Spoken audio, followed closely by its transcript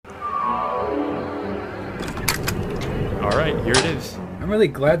right, here it is. I'm really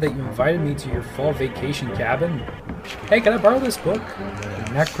glad that you invited me to your fall vacation cabin. Hey, can I borrow this book? The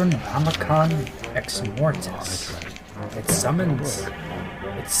Necronomicon Ex Mortis. It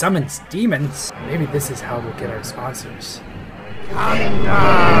summons demons. Maybe this is how we'll get our sponsors.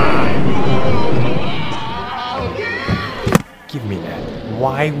 Give me that.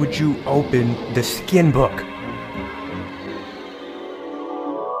 Why would you open the skin book?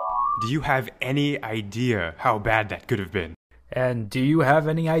 Do you have any idea how bad that could have been? And do you have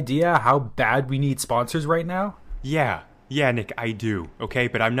any idea how bad we need sponsors right now? Yeah, Nick, I do, okay?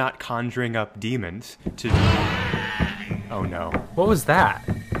 But I'm not conjuring up demons to... Oh no. What was that?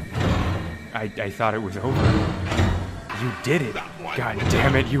 I thought it was over. You did it. God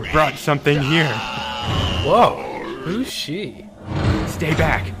damn it, you brought something here. Whoa, who's she? Stay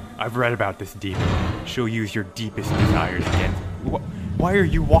back. I've read about this demon. She'll use your deepest desires against... Why are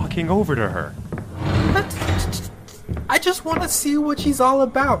you walking over to her? I just want to see what she's all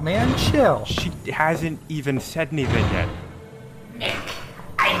about, man. Chill. She hasn't even said anything yet. Nick,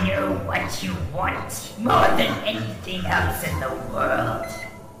 I know what you want more than anything else in the world.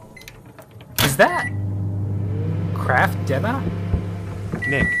 Is that Kraft dinner?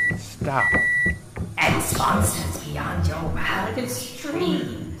 Nick, stop. And sponsors beyond your wildest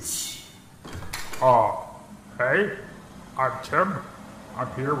dreams. Hey, I'm Tim. I'm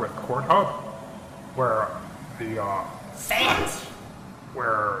here with Corn Hub, where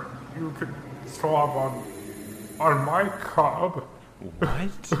where you can slob on my cub.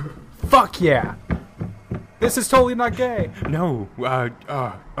 What? Fuck yeah! This is totally not gay. No,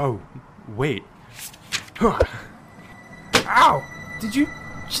 oh, wait. Ow! Did you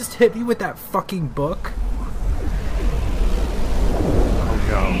just hit me with that fucking book? Oh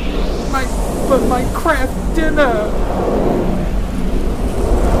no. My Kraft dinner!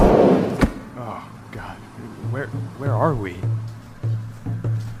 Oh god. Where are we?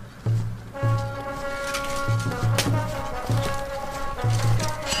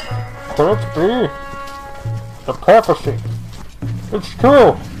 Could it be? The prophecy. It's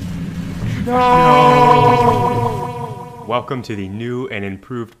true. Welcome to the new and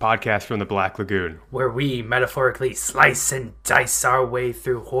improved podcast from the Black Lagoon. Where we metaphorically slice and dice our way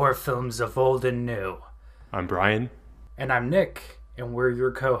through horror films of old and new. I'm Brian. And I'm Nick, and we're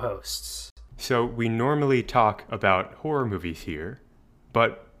your co-hosts. So we normally talk about horror movies here,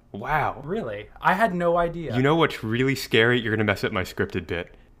 but wow. Really? I had no idea. You know what's really scary? You're going to mess up my scripted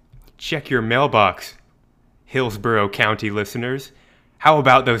bit. Check your mailbox, Hillsborough County listeners. How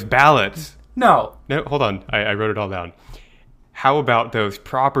about those ballots? No, Hold on. I wrote it all down. How about those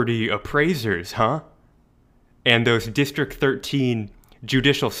property appraisers, huh? And those District 13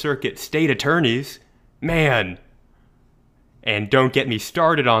 Judicial Circuit state attorneys? Man. And don't get me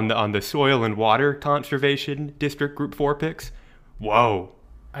started on the Soil and Water Conservation District Group 4 picks. Whoa.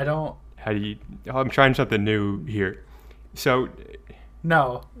 I don't... I'm trying something new here. So...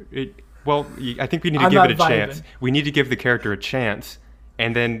 No. I think we need to I'm give not it a vibing. chance. We need to give the character a chance,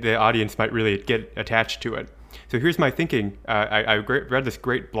 and then the audience might really get attached to it. So here's my thinking. I read this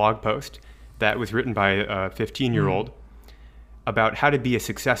great blog post that was written by a 15-year-old about how to be a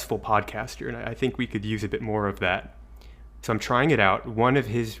successful podcaster, and I think we could use a bit more of that. So I'm trying it out. One of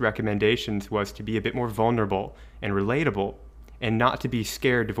his recommendations was to be a bit more vulnerable and relatable, and not to be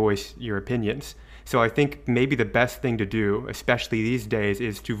scared to voice your opinions. So I think maybe the best thing to do, especially these days,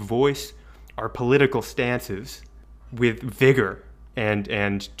 is to voice our political stances with vigor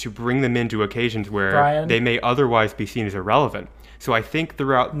and to bring them into occasions where Brian? they may otherwise be seen as irrelevant. So I think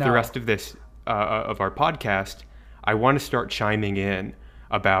throughout No. the rest of this, of our podcast, I want to start chiming in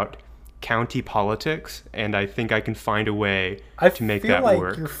about county politics, and I think I can find a way to make that I feel like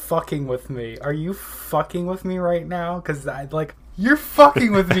work. you're fucking with me. Are you fucking with me right now? Because you're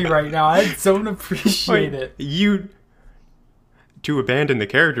fucking with me right now. I don't appreciate it. To abandon the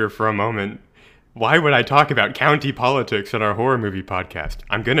character for a moment, why would I talk about county politics on our horror movie podcast?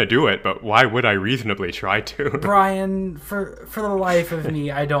 I'm gonna do it, but why would I reasonably try to? Brian, for the life of me,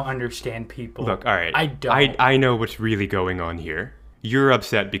 I don't understand people. Look, all right. I don't. I know what's really going on here. You're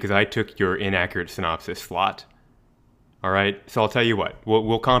upset because I took your inaccurate synopsis slot. All right? So I'll tell you what.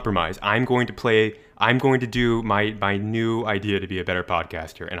 We'll compromise. I'm going to do my new idea to be a better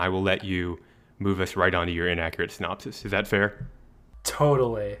podcaster, and I will let you move us right onto your inaccurate synopsis. Is that fair?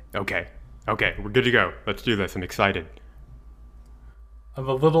 Totally. Okay, we're good to go. Let's do this. I'm excited. I'm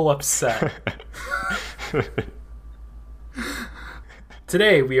a little upset.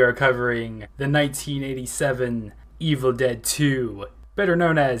 Today we are covering the 1987 Evil Dead 2, better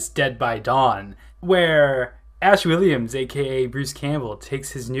known as Dead by Dawn, where Ash Williams, aka Bruce Campbell,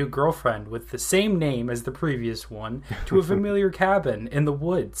 takes his new girlfriend with the same name as the previous one to a familiar cabin in the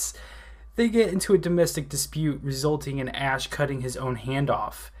woods. They get into a domestic dispute, resulting in Ash cutting his own hand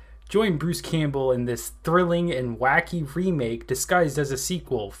off. Join Bruce Campbell in this thrilling and wacky remake disguised as a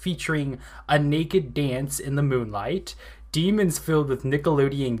sequel, featuring a naked dance in the moonlight, demons filled with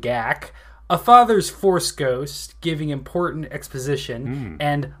Nickelodeon gack, a father's force ghost giving important exposition,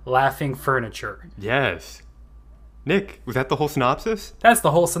 and laughing furniture. Yes. Nick, was that the whole synopsis? That's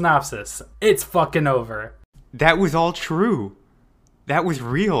the whole synopsis. It's fucking over. That was all true. That was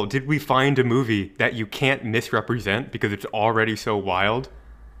real. Did we find a movie that you can't misrepresent because it's already so wild?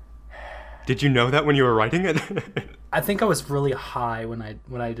 Did you know that when you were writing it? I think I was really high when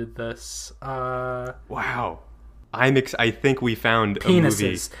I did this. Wow. I think we found Penises. a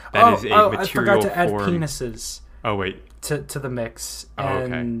movie that is a material I forgot to add form. penises Oh, wait. to the mix. Oh,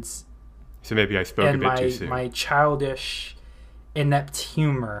 okay. And So maybe I spoke a bit too soon. my childish, inept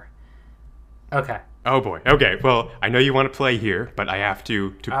humor. Okay. Oh, boy. Okay, well, I know you want to play here, but I have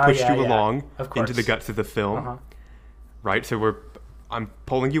to push yeah, you yeah. along Of course. into the guts of the film. Uh-huh. Right? So I'm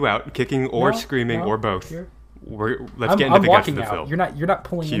pulling you out, kicking or No, screaming no, or both. Let's I'm get into the guts walking of the out. film. You're not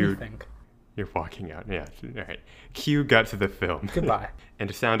pulling Cute. anything. You're walking out. Yeah. All right. Cue guts of the film. Goodbye. And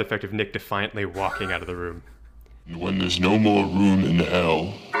a sound effect of Nick defiantly walking out of the room. When there's no more room in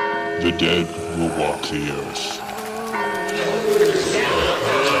hell, the dead will walk the earth.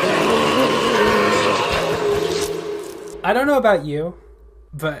 I don't know about you,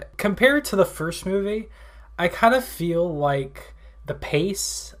 but compared to the first movie, I kind of feel like the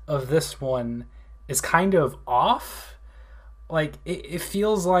pace of this one is kind of off. Like it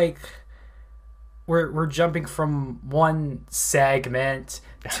feels like we're jumping from one segment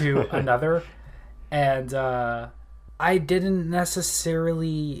to another, and I didn't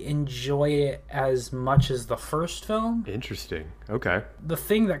necessarily enjoy it as much as the first film. Interesting. Okay. The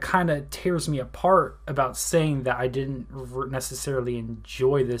thing that kind of tears me apart about saying that I didn't necessarily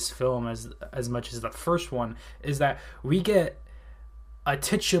enjoy this film as much as the first one is that we get a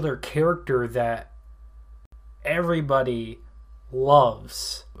titular character that everybody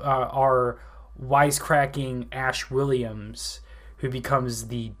loves, our wisecracking Ash Williams, who becomes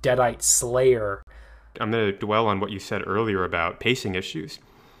the Deadite Slayer. I'm going to dwell on what you said earlier about pacing issues.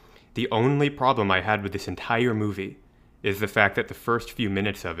 The only problem I had with this entire movie is the fact that the first few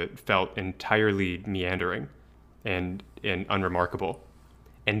minutes of it felt entirely meandering and unremarkable.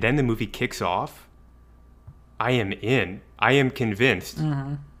 And then the movie kicks off. I am in. I am convinced.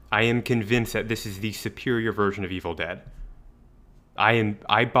 Mm-hmm. I am convinced that this is the superior version of Evil Dead.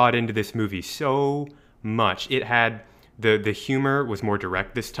 I bought into this movie so much. It had the humor was more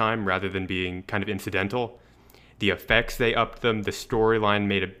direct this time rather than being kind of incidental. The effects, they upped them. The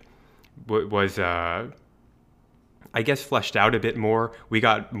storyline was I guess fleshed out a bit more. We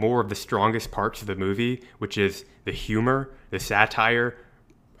got more of the strongest parts of the movie, which is the humor, the satire.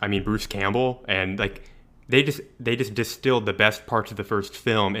 I mean, Bruce Campbell, and like they just distilled the best parts of the first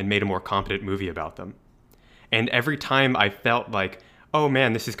film and made a more competent movie about them. And every time I felt like, oh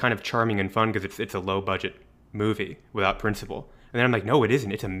man, this is kind of charming and fun because it's a low budget movie without principle. And then I'm like, no, it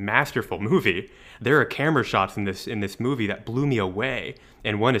isn't. It's a masterful movie. There are camera shots in this movie that blew me away.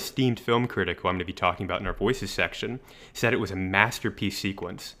 And one esteemed film critic, who I'm going to be talking about in our Voices section, said it was a masterpiece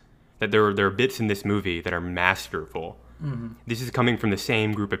sequence. That there are bits in this movie that are masterful. Mm-hmm. This is coming from the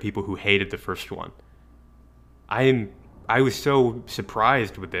same group of people who hated the first one. I was so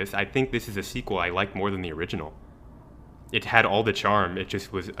surprised with this. I think this is a sequel I like more than the original. It had all the charm. It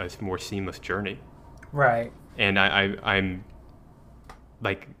just was a more seamless journey. Right. And I'm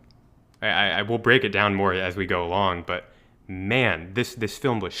like, I will break it down more as we go along, but man, this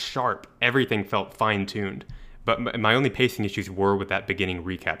film was sharp. Everything felt fine-tuned. But my only pacing issues were with that beginning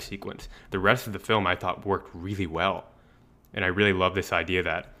recap sequence. The rest of the film I thought worked really well. And I really love this idea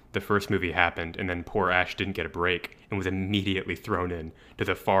that the first movie happened and then poor Ash didn't get a break and was immediately thrown in to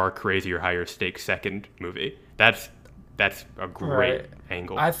the far crazier, higher stakes second movie. That's a great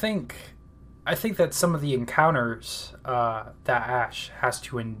angle. I think that some of the encounters that Ash has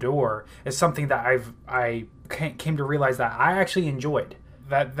to endure is something that I came to realize that I actually enjoyed.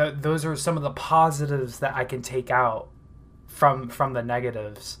 That those are some of the positives that I can take out from the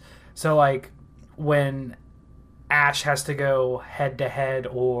negatives. So like when Ash has to go head to head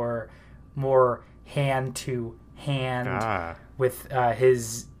or more hand to hand with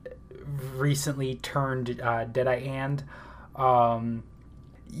his recently turned Deadite hand.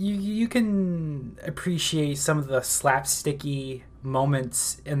 You can appreciate some of the slapsticky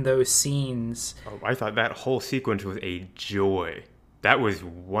moments in those scenes. Oh, I thought that whole sequence was a joy. That was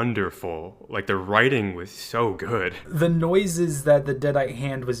wonderful. Like, the writing was so good. The noises that the Deadite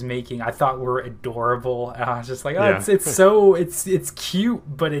hand was making, I thought were adorable. And I was just like, oh, Yeah. it's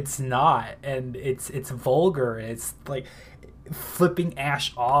cute, but it's not, and it's vulgar. And it's like flipping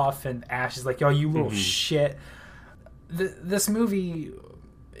Ash off, and Ash is like, "Yo, you little shit." This movie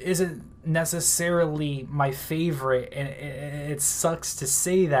isn't necessarily my favorite, and it sucks to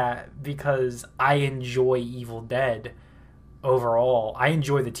say that because I enjoy Evil Dead. Overall, I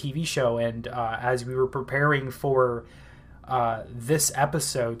enjoy the TV show, and as we were preparing for this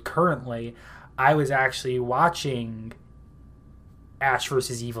episode currently, I was actually watching Ash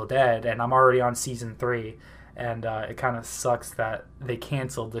vs. Evil Dead, and I'm already on season 3, and it kind of sucks that they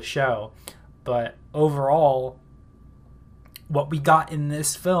canceled the show. But overall, what we got in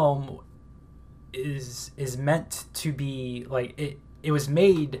this film is meant to be like it was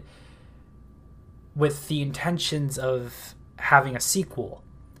made with the intentions of having a sequel,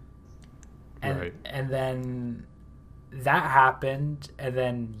 and Right. and then that happened, and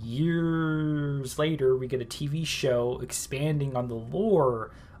then years later we get a TV show expanding on the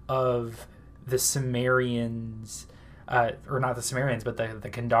lore of the Sumerians, or not the Sumerians, but the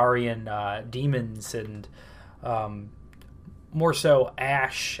Kandarian demons, and more so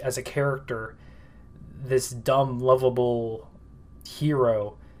Ash as a character, this dumb, lovable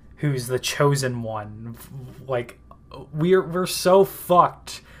hero who's the chosen one. Like, we're so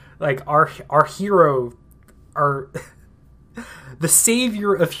fucked. Like, our hero, the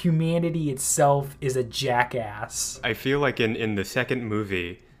savior of humanity itself, is a jackass. I feel like in the second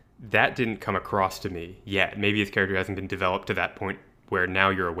movie, that didn't come across to me yet. Maybe his character hasn't been developed to that point where now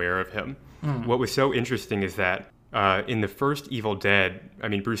you're aware of him. What was so interesting is that in the first Evil Dead, I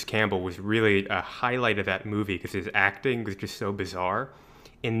mean, Bruce Campbell was really a highlight of that movie because his acting was just so bizarre.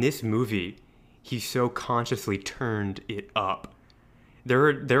 In this movie, he so consciously turned it up.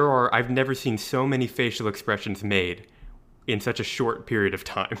 There are I've never seen so many facial expressions made in such a short period of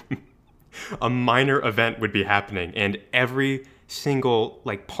time. A minor event would be happening, and every single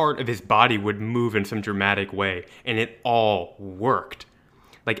like part of his body would move in some dramatic way, and it all worked.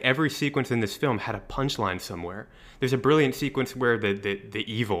 Like, every sequence in this film had a punchline somewhere. There's a brilliant sequence where the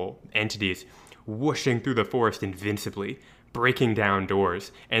evil entities whooshing through the forest invincibly, breaking down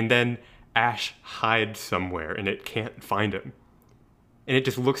doors, and then Ash hides somewhere and it can't find him. And it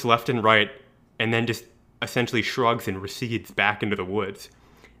just looks left and right and then just essentially shrugs and recedes back into the woods.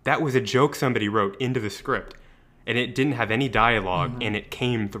 That was a joke somebody wrote into the script, and it didn't have any dialogue, and it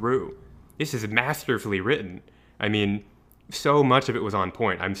came through. This is masterfully written. I mean, so much of it was on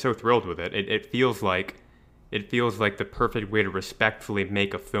point. I'm so thrilled with it. It feels like the perfect way to respectfully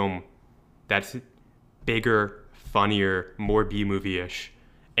make a film that's bigger, funnier, more B-movie-ish,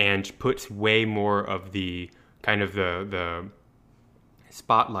 and puts way more of the kind of the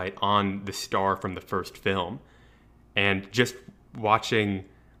spotlight on the star from the first film. And just watching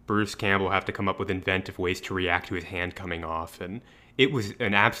Bruce Campbell have to come up with inventive ways to react to his hand coming off, and it was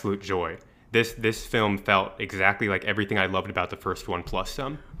an absolute joy. This film felt exactly like everything I loved about the first one plus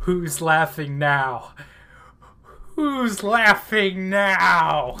some. Who's laughing now? Who's laughing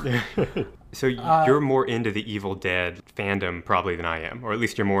now? So you're more into the Evil Dead fandom probably than I am, or at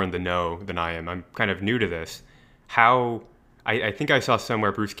least you're more in the know than I am. I'm kind of new to this. I think I saw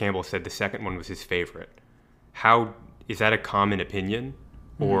somewhere Bruce Campbell said the second one was his favorite. How is that a common opinion,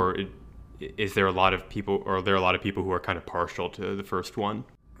 or is there a lot of people, or are there a lot of people who are kind of partial to the first one?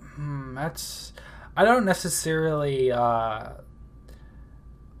 I don't necessarily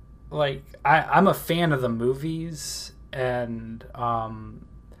like, I'm a fan of the movies, and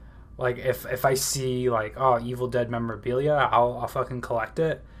like if I see like, oh, Evil Dead memorabilia, I'll fucking collect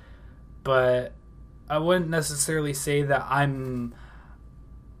it. But I wouldn't necessarily say that I'm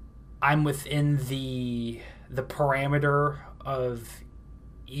within the parameter of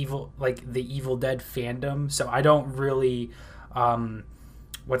evil, like the Evil Dead fandom. So I don't really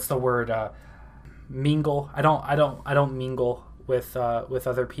what's the word, mingle. I don't mingle with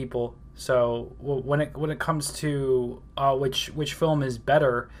other people. So when it comes to which film is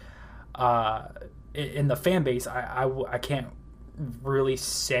better in the fan base, I can't really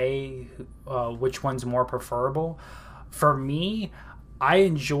say which one's more preferable. For me, I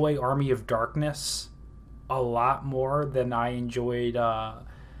enjoy Army of Darkness a lot more than I enjoyed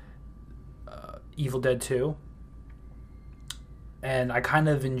Evil Dead 2. And I kind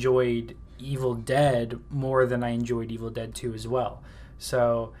of enjoyed Evil Dead more than I enjoyed Evil Dead 2 as well.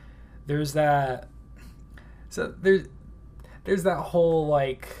 So there's that. So there's that whole,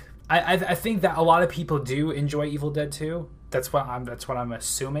 like, I think that a lot of people do enjoy Evil Dead 2. That's what I'm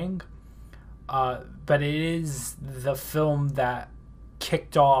assuming. But it is the film that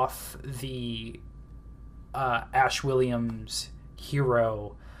kicked off the Ash Williams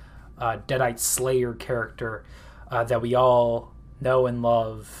hero, Deadite Slayer character that we all know and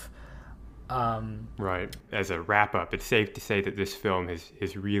love. Right. As a wrap-up, it's safe to say that this film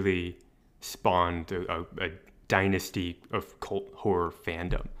has really spawned a dynasty of cult horror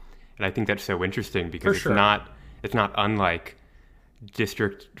fandom. And I think that's so interesting because it's not unlike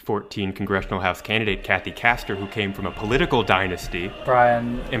District 14 Congressional House candidate Kathy Castor, who came from a political dynasty.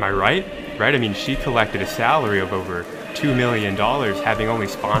 Brian. Am I right? Right? I mean, she collected a salary of over $2 million, having only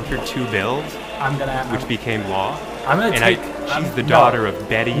sponsored 2 bills, which became law. She's the daughter of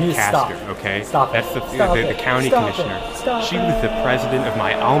Betty Castor, okay? Stop That's it. the county commissioner. She was the president of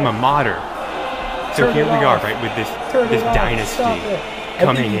my alma mater. So here we are, right, with this dynasty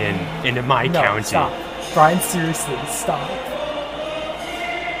coming into my county. Stop. Brian, seriously, stop.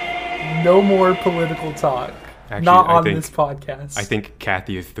 No more political talk. Actually, Not on this podcast. I think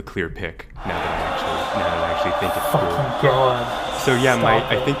Kathy is the clear pick. Now that I actually think it's cool. Fucking God. So yeah,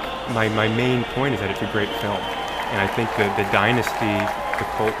 I think my main point is that it's a great film, and I think that the dynasty, the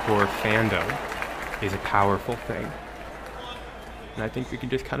cult horror fandom, is a powerful thing. And I think we can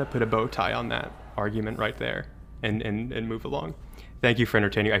just kind of put a bow tie on that argument right there, and move along. Thank you for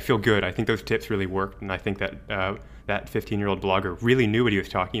entertaining. I feel good. I think those tips really worked, and I think that that 15-year-old blogger really knew what he was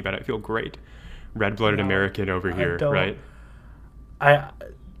talking about. I feel great. Red-blooded American over here, right?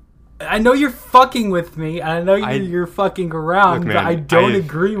 I know you're fucking with me. I know you're fucking around, but I don't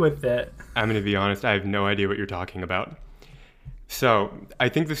agree with it. I'm going to be honest. I have no idea what you're talking about. So I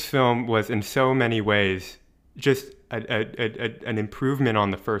think this film was, in so many ways, just an improvement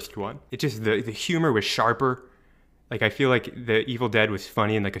on the first one. It just the humor was sharper. Like, I feel like The Evil Dead was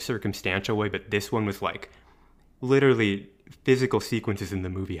funny in like a circumstantial way, but this one was like literally physical sequences in the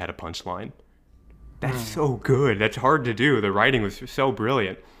movie had a punchline. That's so good. That's hard to do. The writing was so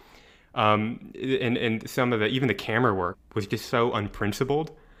brilliant. And some of even the camera work was just so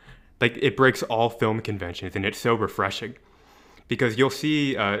unprincipled. Like, it breaks all film conventions, and it's so refreshing. Because you'll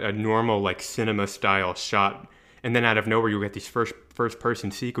see a normal like cinema style shot, and then out of nowhere you'll get these first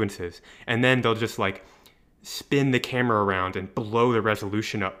person sequences, and then they'll just like spin the camera around and blow the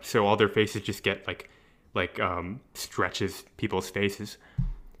resolution up so all their faces just get like stretches people's faces.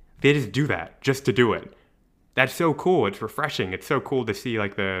 They just do that just to do it. That's so cool. It's refreshing. It's so cool to see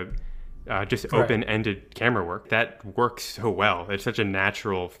like the just open-ended camera work. That works so well. It's such a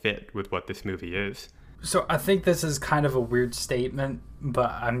natural fit with what this movie is. So I think this is kind of a weird statement, but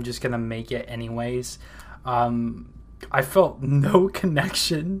I'm just going to make it anyways. I felt no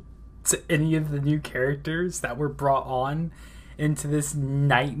connection to any of the new characters that were brought on into this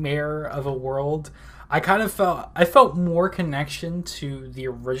nightmare of a world. I felt more connection to the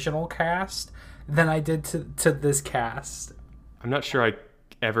original cast than I did to this cast. I'm not sure I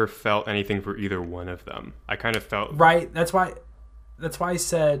ever felt anything for either one of them. I kind of felt... Right, that's why I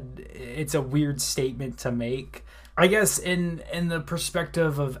said it's a weird statement to make. I guess in the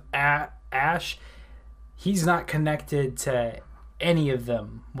perspective of Ash, he's not connected to any of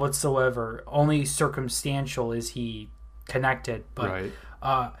them whatsoever. Only circumstantial is he connected. But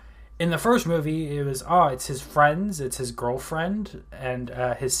in the first movie, it was it's his friends, it's his girlfriend, and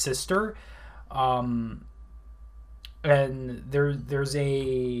his sister. And there's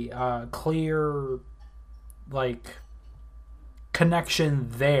a clear like connection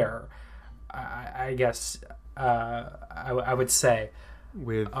there. I guess I would say.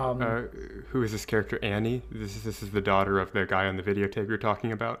 With who is this character? Annie. This is the daughter of the guy on the videotape you're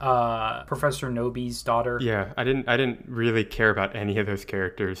talking about. Professor Nobi's daughter. Yeah, I didn't really care about any of those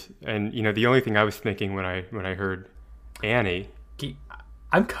characters, and the only thing I was thinking when I heard Annie,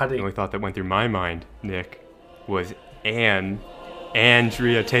 I'm cutting. The only thought that went through my mind, Nick, was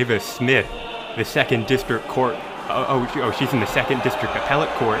Andrea Tavis Smith, the second district court. She's in the second district appellate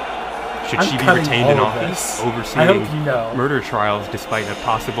court. Should she be retained in office, overseeing murder trials despite a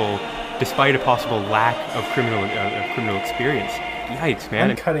possible lack of criminal experience? Yikes,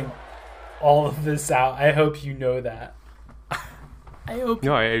 man! I'm cutting all of this out. I hope you know that.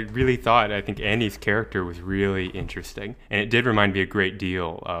 No, I really thought. I think Annie's character was really interesting, and it did remind me a great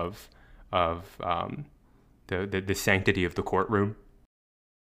deal of the sanctity of the courtroom.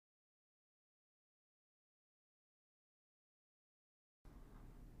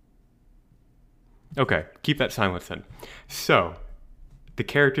 Okay, keep that silence then. So, the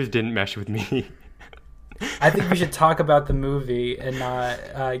characters didn't mesh with me. I think we should talk about the movie and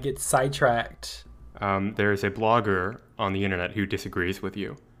not get sidetracked. There's a blogger on the internet who disagrees with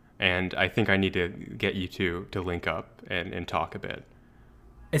you, and I think I need to get you two to link up and talk a bit.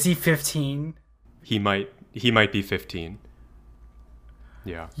 Is he 15? He might be 15.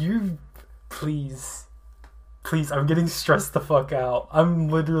 Yeah. You, please, I'm getting stressed the fuck out. I'm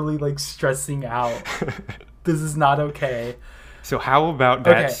literally like stressing out. This is not okay. So how about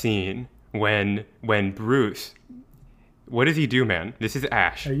that Okay. scene when Bruce, what does he do, man? This is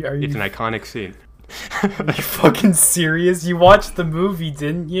Ash. Are you- It's an iconic scene. Are you fucking serious? You watched the movie,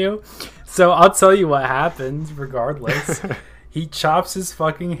 didn't you? So I'll tell you what happens regardless. He chops his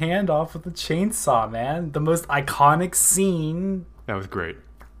fucking hand off with a chainsaw, man. The most iconic scene. That was great.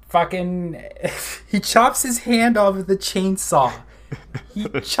 Fucking, he chops his hand off with a chainsaw. He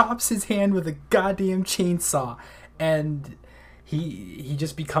chops his hand with a goddamn chainsaw, and he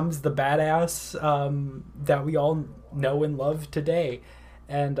just becomes the badass that we all know and love today.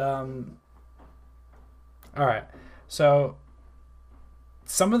 And all right, so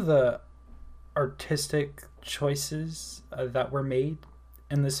some of the artistic choices that were made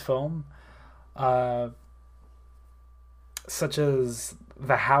in this film, such as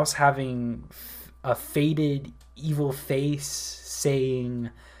the house having a faded evil face saying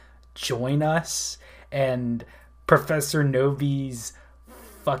 "join us," and Professor Novi's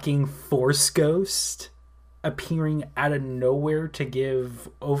fucking Force Ghost appearing out of nowhere to give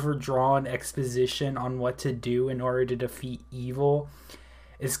overdrawn exposition on what to do in order to defeat evil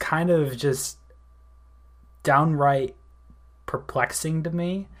is kind of just downright perplexing to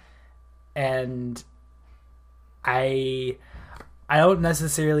me. And I don't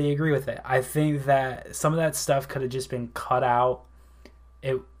necessarily agree with it. I think that some of that stuff could have just been cut out.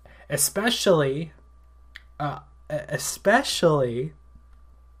 Especially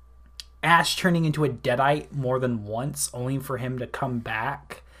Ash turning into a Deadite more than once, only for him to come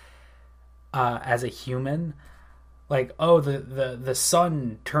back as a human. Like, oh, the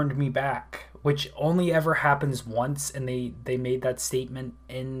sun turned me back, which only ever happens once, and they made that statement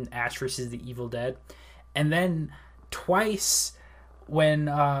in Ash vs. the Evil Dead. And then twice when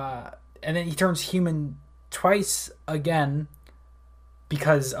and then he turns human twice again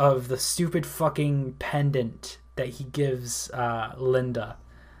because of the stupid fucking pendant that he gives Linda.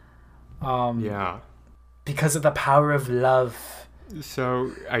 Yeah. Because of the power of love.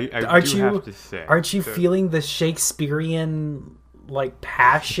 So I Aren't do you have to say, feeling the Shakespearean like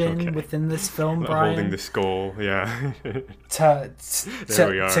passion within this film, Brian? holding the skull? Yeah. To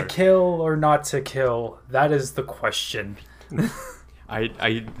we are. to kill or not to kill? That is the question.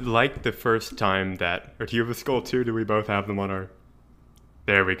 I like the first time that. Or do you have a skull too? Do we both have them on our?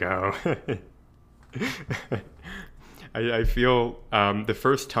 There we go. I feel the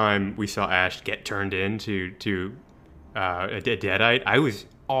first time we saw Ash get turned into a Deadite, I was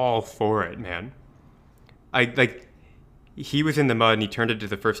all for it, man. He was in the mud and he turned it to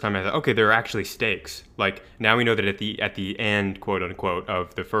the first time. I thought, okay, there are actually stakes. Like, now we know that at the end, quote unquote,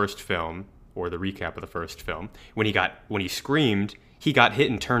 of the first film, or the recap of the first film, when he screamed, he got hit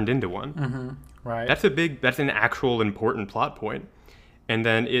and turned into one. Mm-hmm. Right. That's an actual important plot point. And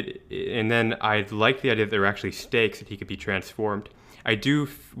then I like the idea that there are actually stakes, that he could be transformed. I do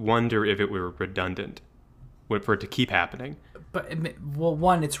wonder if it were redundant for it to keep happening. But well,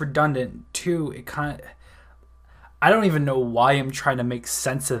 one, it's redundant. Two, it kind of. I don't even know why I'm trying to make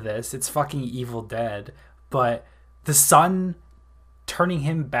sense of this. It's fucking Evil Dead, but the sun turning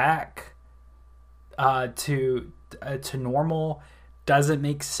him back to normal doesn't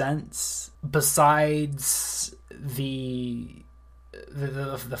make sense. Besides the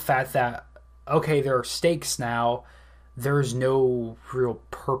fact that, okay, there are stakes now, there's no real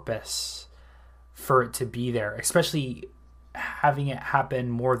purpose for it to be there, especially having it happen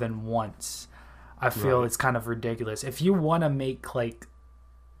more than once. I feel It's kind of ridiculous. If you want to make, like,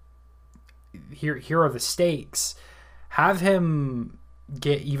 here are the stakes, have him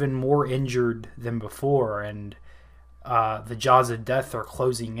get even more injured than before, and the jaws of death are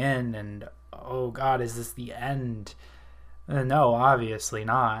closing in, and oh god, is this the end? No, obviously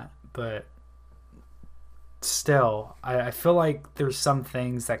not, but still, I feel like there's some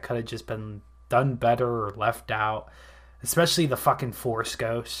things that could have just been done better or left out, especially the fucking Force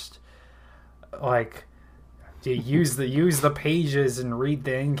Ghost. Like, use the pages and read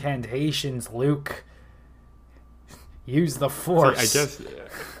the incantations, Luke. Use the Force. See, I guess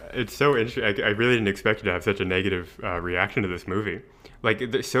it's so interesting. I really didn't expect you to have such a negative reaction to this movie. Like,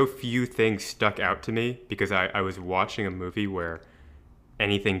 so few things stuck out to me because I was watching a movie where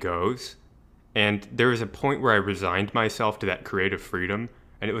anything goes, and there was a point where I resigned myself to that creative freedom,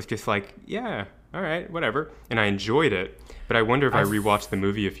 and it was just like, yeah, all right, whatever, and I enjoyed it. But I wonder if I rewatched the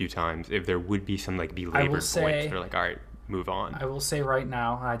movie a few times, if there would be some like belabored points. They're like, all right, move on. I will say right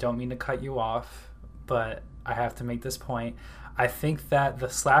now, and I don't mean to cut you off, but I have to make this point. I think that the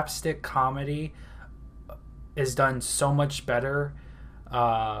slapstick comedy is done so much better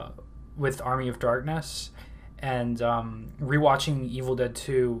with Army of Darkness, and rewatching Evil Dead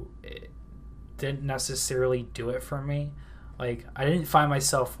 2 didn't necessarily do it for me. Like, I didn't find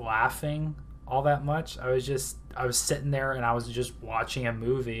myself laughing all that much. I was sitting there and I was just watching a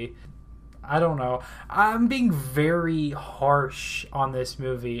movie. I don't know. I'm being very harsh on this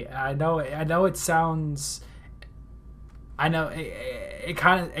movie. I know it sounds. I know it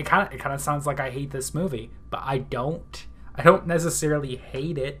kind of sounds like I hate this movie, but I don't. I don't necessarily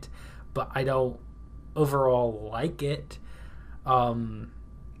hate it, but I don't overall like it.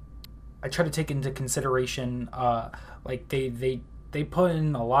 I try to take into consideration, like they put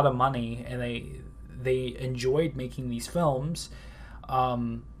in a lot of money and they enjoyed making these films.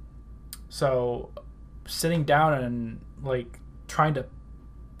 So sitting down and like trying to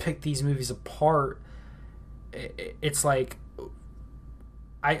pick these movies apart, it's like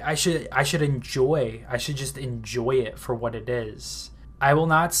I should just enjoy it for what it is. I will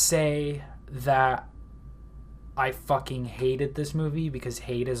not say that I fucking hated this movie, because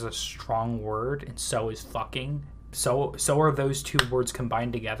hate is a strong word, and so is fucking. So are those two words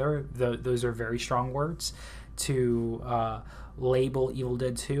combined together. Those are very strong words to label Evil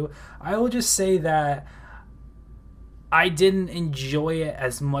Dead 2. I will just say that I didn't enjoy it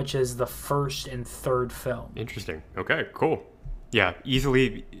as much as the first and third film. Interesting. Okay, cool. Yeah,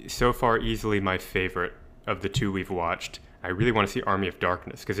 easily my favorite of the two we've watched. I really want to see Army of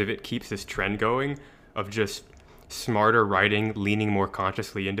Darkness, because if it keeps this trend going of just smarter writing, leaning more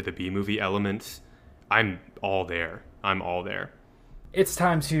consciously into the B-movie elements, I'm all there. It's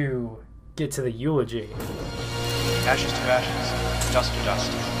time to get to the eulogy. Ashes to ashes, dust to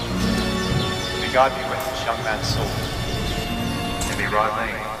dust. May God be with this young man's soul. And may Rod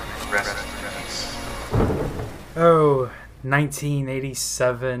Lane rest in peace. Oh,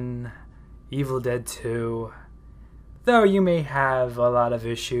 1987, Evil Dead 2. Though you may have a lot of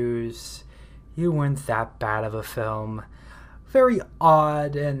issues, you weren't that bad of a film. Very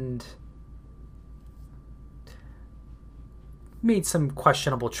odd and made some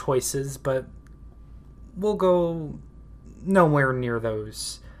questionable choices, but we'll go nowhere near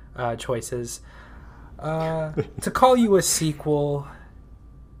those choices. To call you a sequel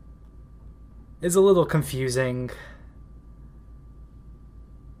is a little confusing,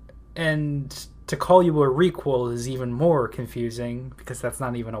 and to call you a requel is even more confusing, because that's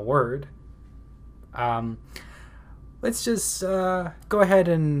not even a word. Let's just go ahead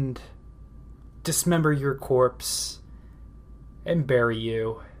and dismember your corpse and bury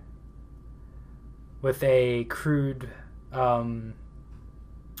you with a crude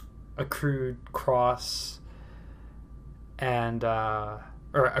cross and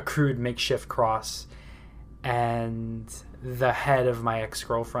or a crude makeshift cross and the head of my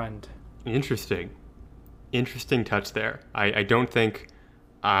ex-girlfriend. Interesting touch there. I don't think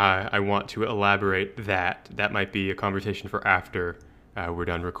I want to elaborate that. That might be a conversation for after we're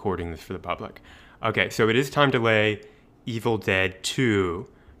done recording this for the public. Okay, so it is time to lay Evil Dead 2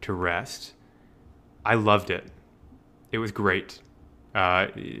 to rest. I loved it. It was great.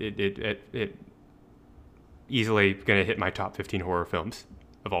 It easily going to hit my top 15 horror films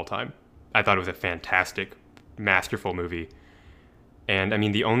of all time. I thought it was a fantastic, masterful movie. And I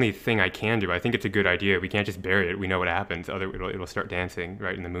mean, the only thing I can do, I think it's a good idea. We can't just bury it. We know what happens. It'll start dancing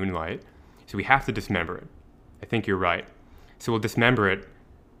right in the moonlight. So we have to dismember it. I think you're right. So we'll dismember it,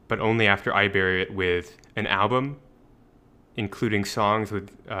 but only after I bury it with an album, including songs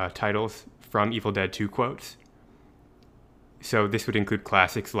with titles from Evil Dead 2 quotes. So this would include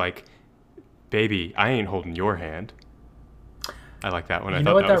classics like "Baby, I Ain't Holding Your Hand." I like that one. You I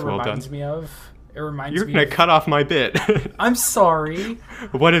know thought what that was that well reminds done. me of? It reminds You're me gonna of... cut off my bit. I'm sorry.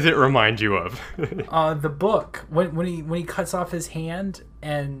 What does it remind you of? The book, when he cuts off his hand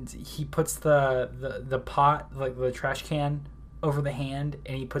and he puts the pot, like the trash can, over the hand,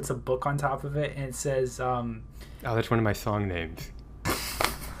 and he puts a book on top of it, and it says Oh, that's one of my song names.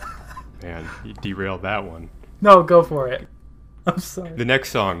 Man, you derailed that one. No, go for it. I'm sorry. The next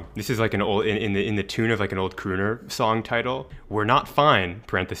song, this is like an old in the tune of like an old crooner song title. "We're not fine,"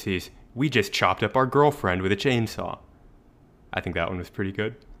 parentheses, "we just chopped up our girlfriend with a chainsaw." I think that one was pretty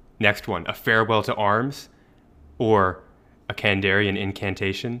good. Next one, "A Farewell to Arms," or "A Kandarian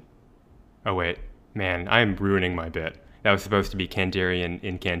Incantation." Oh wait, man, I am ruining my bit. That was supposed to be Kandarian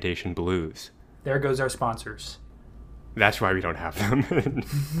Incantation Blues. There goes our sponsors. That's why we don't have them.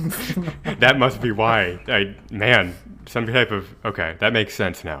 That must be why. Some type of... Okay, that makes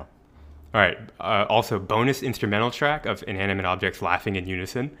sense now. All right. Also, bonus instrumental track of inanimate objects laughing in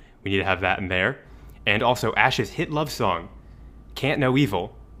unison. We need to have that in there. And also Ash's hit love song, "Can't Know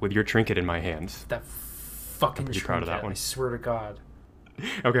Evil," with "Your Trinket in My Hands." That fucking Pretty proud of that trinket, one. I swear to God.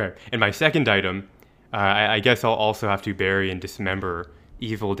 Okay, and my second item, I guess I'll also have to bury and dismember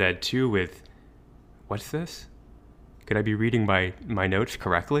Evil Dead 2 with, what's this? Could I be reading my notes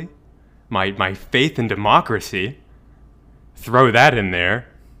correctly? My faith in democracy. Throw that in there.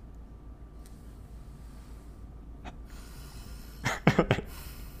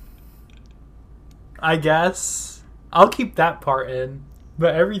 I guess I'll keep that part in,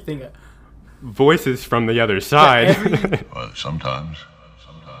 but everything. Voices from the other side. Well, sometimes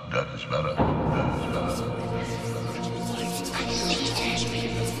that is better.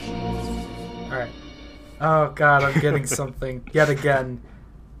 All right. Oh God, I'm getting something yet again.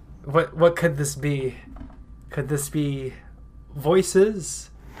 What could this be? Could this be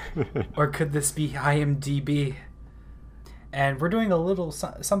Voices, or could this be IMDb? And we're doing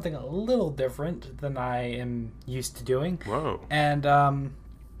something a little different than I am used to doing. Whoa. And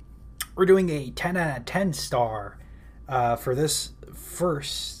we're doing a 10 out of 10 star for this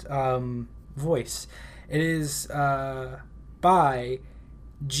first voice. It is by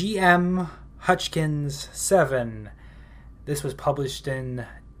GM Hutchkins 7. This was published in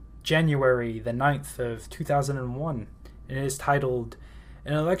January the 9th of 2001. And it is titled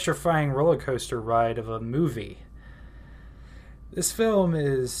An Electrifying Roller Coaster Ride of a Movie. This film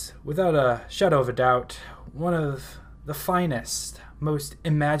is, without a shadow of a doubt, one of the finest, most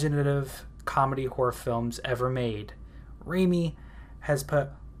imaginative comedy horror films ever made. Raimi has put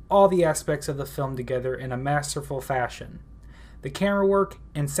all the aspects of the film together in a masterful fashion. The camera work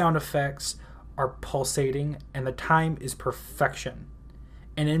and sound effects are pulsating, and the time is perfection.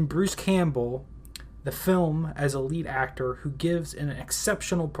 And in Bruce Campbell, the film as a lead actor who gives an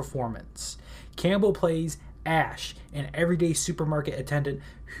exceptional performance. Campbell plays Ash, an everyday supermarket attendant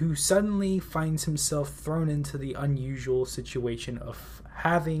who suddenly finds himself thrown into the unusual situation of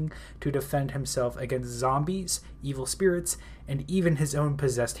having to defend himself against zombies, evil spirits, and even his own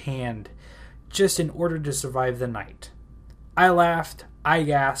possessed hand, just in order to survive the night. I laughed, I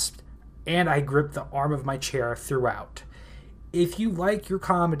gasped, and I gripped the arm of my chair throughout. If you like your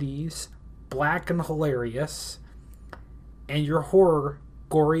comedies black and hilarious, and your horror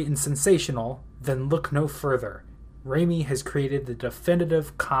gory and sensational, then look no further. Raimi has created the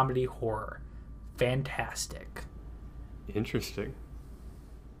definitive comedy horror. Fantastic. Interesting.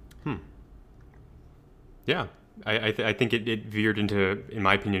 Yeah, I think it veered into, in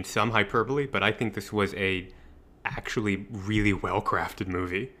my opinion, some hyperbole, but I think this was a actually really well-crafted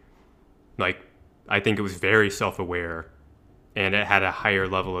movie. Like, I think it was very self-aware, and it had a higher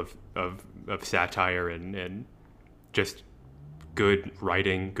level of satire and just good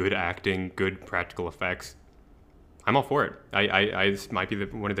writing, good acting, good practical effects. I'm all for it. I this might be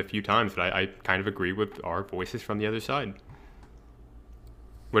one of the few times that I kind of agree with our Voices from the Other Side.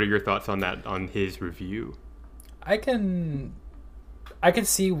 What are your thoughts on that, on his review? I can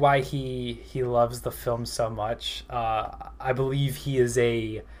see why he loves the film so much. I believe he is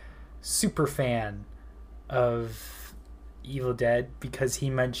a super fan of Evil Dead because he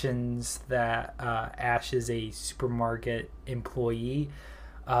mentions that Ash is a supermarket employee,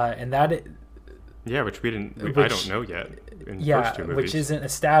 and that which I don't know yet. In the first two movies. Which isn't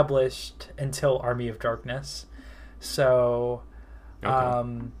established until Army of Darkness. So,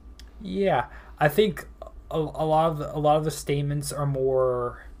 okay. I think a lot of the statements are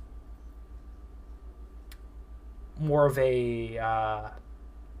more of a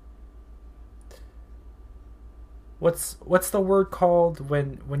what's the word called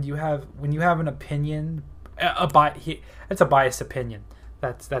when you have an opinion, it's a biased opinion.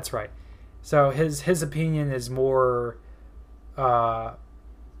 That's right. So his opinion is more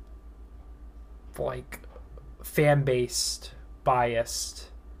like fan based, biased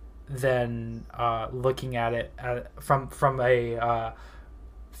than looking at it from a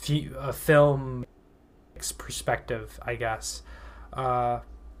film perspective, I guess. So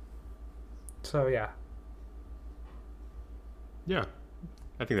yeah. Yeah,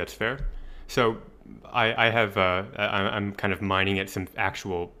 I think that's fair. So I'm kind of mining at some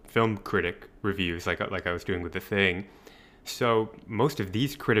actual film critic reviews, like I was doing with The Thing. So most of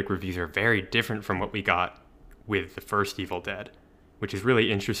these critic reviews are very different from what we got with the first Evil Dead, which is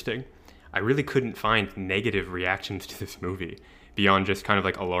really interesting. I really couldn't find negative reactions to this movie beyond just kind of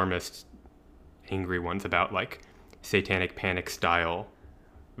like alarmist, angry ones about like satanic panic style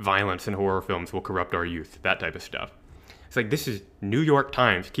violence in horror films will corrupt our youth, that type of stuff. It's like, this is New York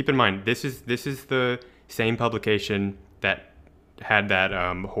Times. Keep in mind, this is the same publication that had that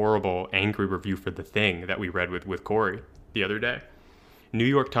horrible, angry review for The Thing that we read with Corey the other day. New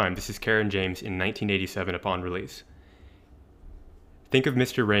York Times, this is Karen James in 1987 upon release. Think of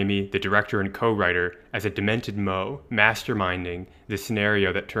Mr. Raimi, the director and co-writer, as a demented Moe, masterminding the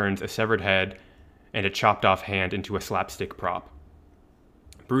scenario that turns a severed head and a chopped-off hand into a slapstick prop.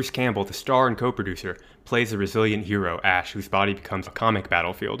 Bruce Campbell, the star and co-producer, plays a resilient hero, Ash, whose body becomes a comic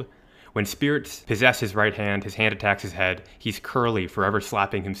battlefield. When spirits possess his right hand attacks his head, he's Curly, forever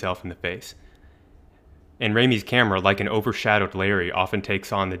slapping himself in the face. And Raimi's camera, like an overshadowed Larry, often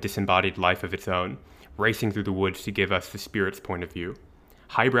takes on the disembodied life of its own, racing through the woods to give us the spirit's point of view.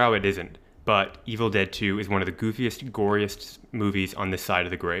 Highbrow it isn't, but Evil Dead 2 is one of the goofiest, goriest movies on this side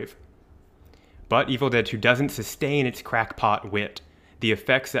of the grave. But Evil Dead 2 doesn't sustain its crackpot wit. The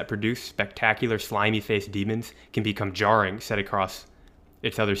effects that produce spectacular, slimy-faced demons can become jarring set across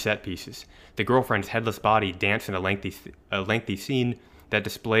its other set pieces. The girlfriend's headless body dance in a lengthy scene that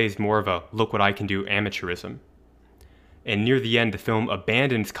displays more of a look-what-I-can-do amateurism. And near the end, the film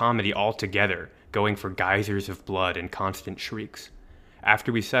abandons comedy altogether, going for geysers of blood and constant shrieks.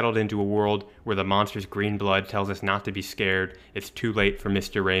 After we settled into a world where the monster's green blood tells us not to be scared, it's too late for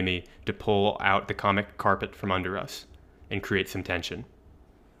Mr. Raimi to pull out the comic carpet from under us and create some tension.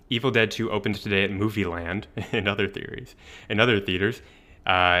 Evil Dead 2 opens today at Movieland and other theaters.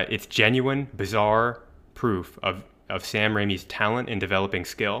 It's genuine, bizarre proof of Sam Raimi's talent and developing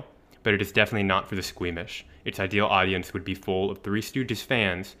skill, but it is definitely not for the squeamish. Its ideal audience would be full of Three Stooges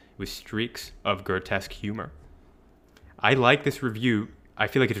fans with streaks of grotesque humor. I like this review. I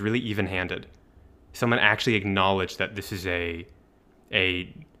feel like it's really even-handed. Someone actually acknowledged that this is a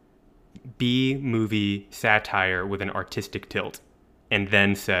B-movie satire with an artistic tilt, and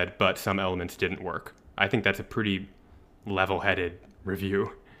then said, but some elements didn't work. I think that's a pretty level-headed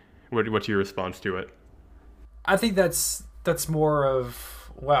review. What's your response to it? I think that's more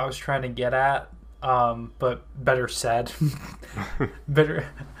of what I was trying to get at, but better said. better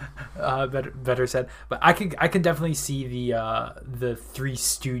said. But I can definitely see the Three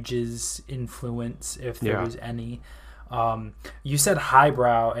Stooges influence, if there was any. You said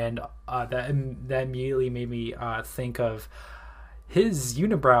highbrow, and that immediately made me think of his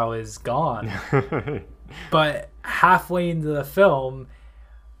unibrow is gone. But halfway into the film,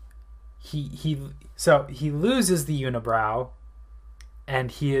 he loses the unibrow, and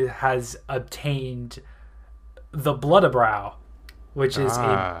he has obtained the bloodabrow, which is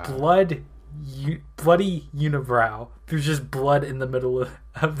a bloody unibrow. There's just blood in the middle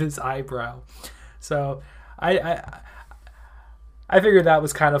of his eyebrow. So I figured that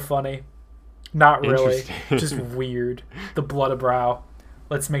was kind of funny. Not really. Just weird. The bloodabrow.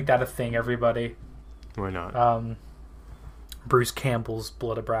 Let's make that a thing, everybody. Why not? Bruce Campbell's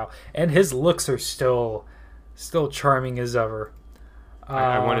bloodabrow. And his looks are still charming as ever.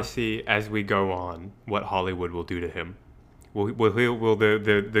 I want to see, as we go on, what Hollywood will do to him. Will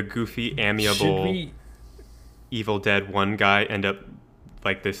the goofy, amiable Evil Dead 1 guy end up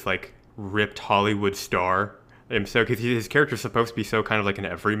like this ripped Hollywood star? So, because his character's supposed to be so kind of like an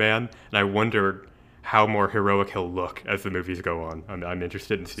everyman, and I wonder how more heroic he'll look as the movies go on. I'm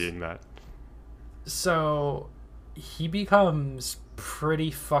interested in seeing that. So, he becomes pretty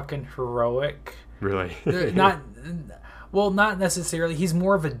fucking heroic. Really? Not necessarily. He's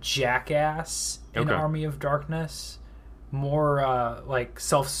more of a jackass in Army of Darkness. More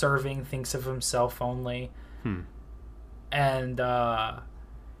self-serving, thinks of himself only. And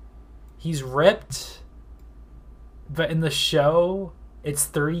he's ripped. But in the show, it's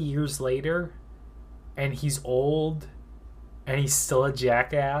 30 years later, and he's old, and he's still a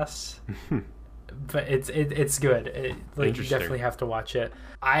jackass. But it's good. You definitely have to watch it.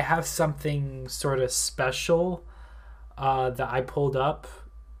 I have something sort of special that I pulled up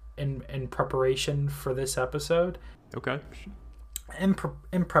in preparation for this episode. Okay. In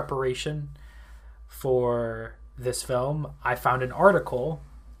preparation for this film, I found an article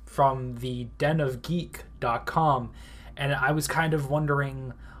from the denofgeek.com, and I was kind of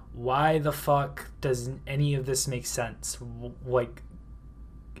wondering, why the fuck does any of this make sense?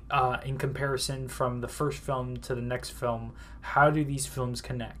 In comparison from the first film to the next film, how do these films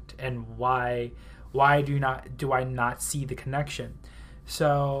connect, and why do I not see the connection?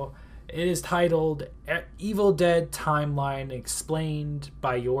 So it is titled Evil Dead Timeline Explained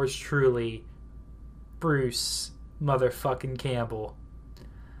by yours truly, Bruce motherfucking Campbell.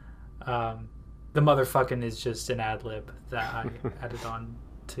 The motherfucking is just an ad-lib that I added on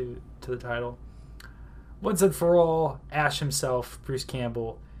to the title. Once and for all, Ash himself, Bruce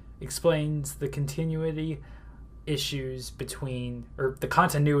Campbell, explains the continuity issues between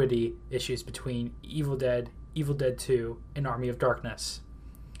Evil Dead, Evil Dead 2, and Army of Darkness.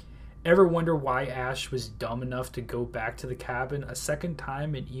 Ever wonder why Ash was dumb enough to go back to the cabin a second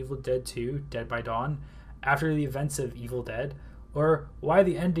time in Evil Dead 2, Dead by Dawn, after the events of Evil Dead? or why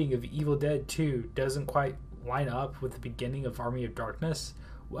the ending of Evil Dead 2 doesn't quite line up with the beginning of Army of Darkness?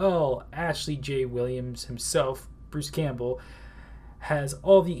 Well, Ashley J. Williams himself, Bruce Campbell, has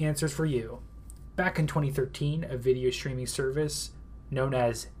all the answers for you. Back in 2013, a video streaming service known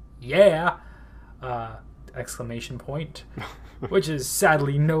as Yeah! Exclamation point, which is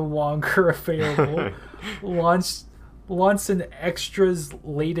sadly no longer available, launched an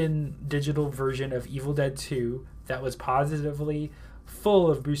extras-laden digital version of Evil Dead 2 that was positively full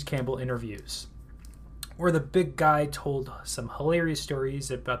of Bruce Campbell interviews, where the big guy told some hilarious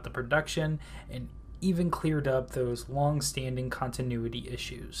stories about the production and even cleared up those long-standing continuity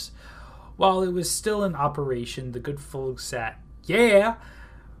issues. While it was still in operation, the good folks at Yeah!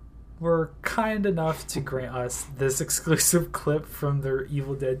 were kind enough to grant us this exclusive clip from their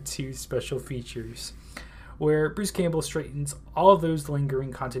Evil Dead 2 special features, where Bruce Campbell straightens all of those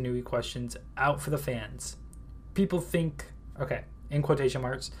lingering continuity questions out for the fans. People think, okay, in quotation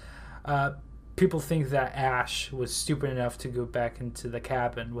marks, people think that Ash was stupid enough to go back into the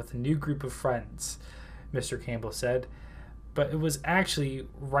cabin with a new group of friends, Mr. Campbell said, but it was actually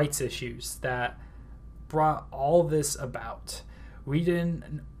rights issues that brought all this about. We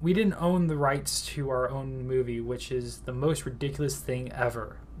didn't own the rights to our own movie, which is the most ridiculous thing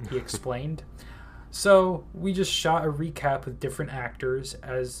ever, he explained. So we just shot a recap with different actors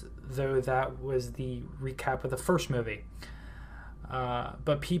as though that was the recap of the first movie.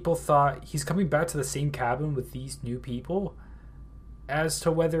 But people thought he's coming back to the same cabin with these new people. As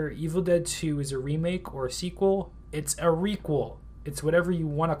to whether Evil Dead 2 is a remake or a sequel, it's a requel. It's whatever you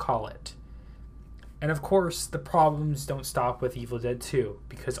want to call it. And of course, the problems don't stop with Evil Dead 2,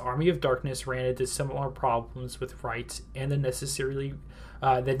 because Army of Darkness ran into similar problems with rights and the necessary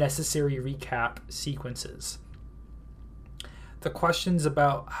recap sequences. The questions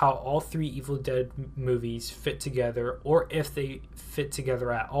about how all three Evil Dead movies fit together, or if they fit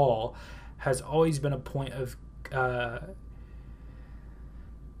together at all, has always been a point of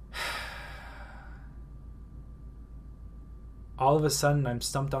all of a sudden, I'm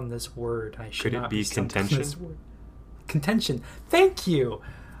stumped on this word. I should not be stumped on this word. Contention. Thank you.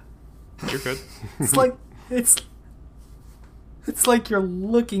 You're good. It's like you're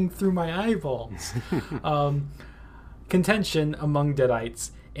looking through my eyeballs. Contention among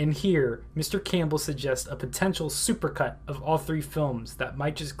Deadites. And here, Mr. Campbell suggests a potential supercut of all three films that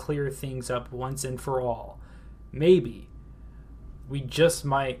might just clear things up once and for all. Maybe. We just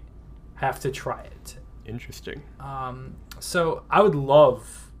might have to try it. Interesting. So I would love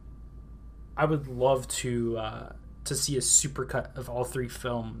to see a supercut of all three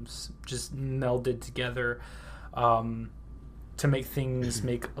films just melded together, to make things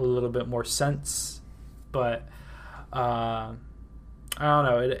make a little bit more sense. But I don't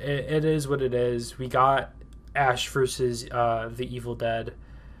know. It is what it is. We got Ash versus the Evil Dead,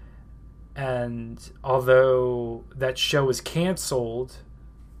 and although that show was canceled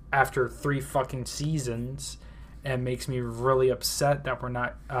after 3 fucking seasons, and makes me really upset that we're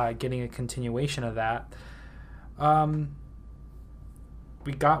not getting a continuation of that.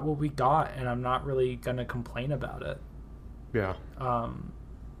 We got what we got, and I'm not really gonna complain about it. Yeah.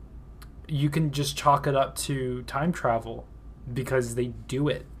 You can just chalk it up to time travel, because they do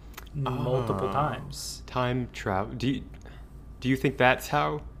it multiple times. Time travel. Do you think that's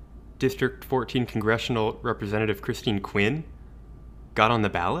how District 14 Congressional Representative Christine Quinn got on the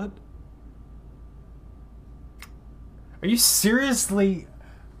ballot? Are you seriously,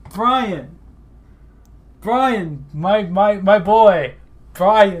 Brian, my boy,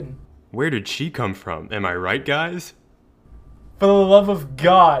 Brian? Where did she come from? Am I right, guys? For the love of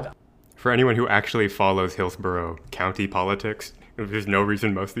God. For anyone who actually follows Hillsborough County politics, there's no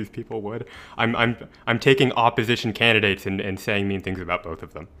reason most of these people would. I'm taking opposition candidates and saying mean things about both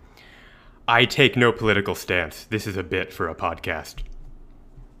of them. I take no political stance. This is a bit for a podcast.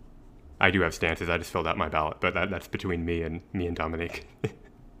 I do have stances. I just filled out my ballot, but that's between me and Dominique.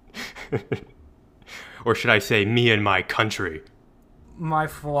 Or should I say me and my country? My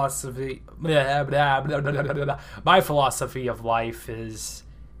philosophy of life is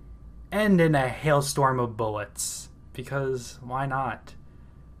end in a hailstorm of bullets, because why not?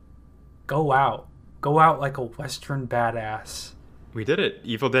 Go out like a Western badass. We did it.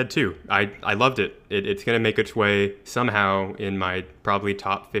 Evil Dead 2. I loved it. It's going to make its way somehow in my probably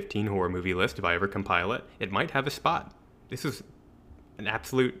top 15 horror movie list if I ever compile it. It might have a spot. This is an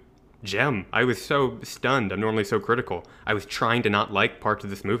absolute gem. I was so stunned. I'm normally so critical. I was trying to not like parts of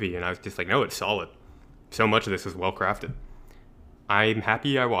this movie, and I was just like, no, it's solid. So much of this is well crafted. I'm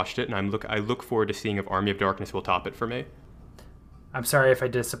happy I watched it, and I look forward to seeing if Army of Darkness will top it for me. I'm sorry if I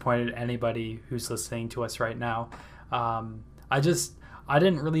disappointed anybody who's listening to us right now. I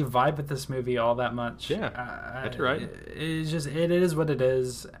didn't really vibe with this movie all that much. Yeah, that's right. It's just, it is what it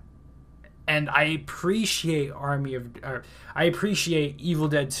is. And I appreciate I appreciate Evil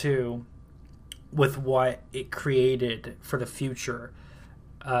Dead 2 with what it created for the future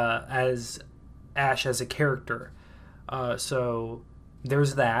as Ash as a character. So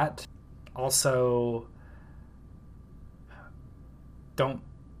there's that. Also,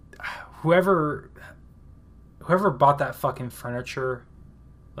 whoever bought that fucking furniture,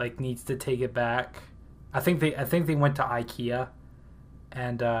 like, needs to take it back. I think they went to IKEA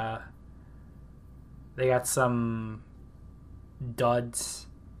and they got some duds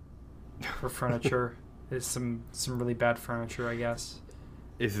for furniture. It's some really bad furniture, I guess.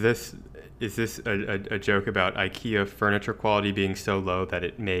 Is this a joke about IKEA furniture quality being so low that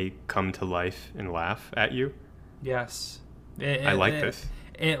it may come to life and laugh at you? Yes. I like this.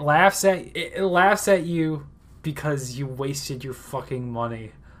 It laughs at you because you wasted your fucking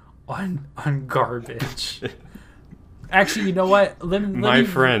money on garbage. Actually, you know what? My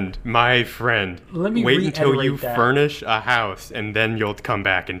friend. Let me wait until you reiterate that. furnish a house, and then you'll come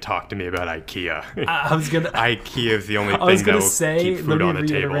back and talk to me about IKEA. I was gonna. IKEA is the only I was thing that gonna will say. keep food on Let the me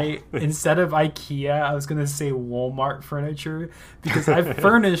table. reiterate. Instead of IKEA, I was gonna say Walmart furniture because I've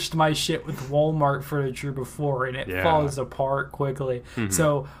furnished my shit with Walmart furniture before, and it Yeah. falls apart quickly. Mm-hmm.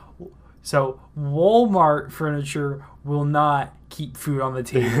 So Walmart furniture will not keep food on the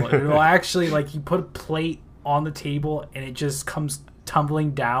table. It'll actually, like, you put a plate on the table and it just comes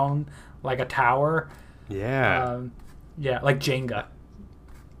tumbling down like a tower. Yeah. Yeah, like Jenga.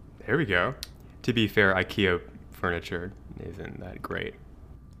 There we go. To be fair, IKEA furniture isn't that great.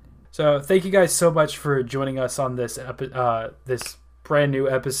 So thank you guys so much for joining us on this this brand new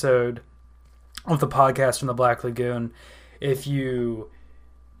episode of the podcast from the Black Lagoon. If you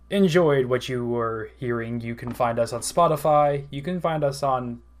enjoyed what you were hearing, you can find us on Spotify. You can find us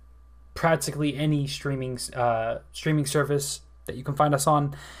on practically any streaming service that you can find us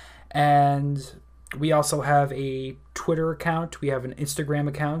on. And we also have a Twitter account, we have an Instagram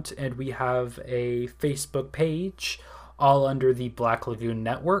account, and we have a Facebook page, all under the Black Lagoon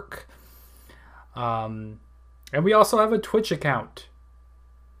Network. And we also have a Twitch account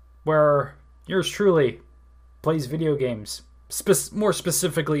where yours truly plays video games, more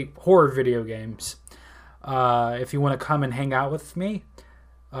specifically horror video games. If you want to come and hang out with me,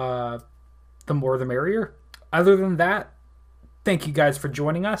 the more the merrier. Other than that, thank you guys for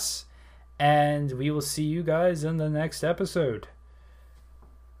joining us, and we will see you guys in the next episode.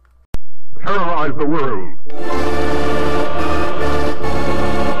 Terrorize the world.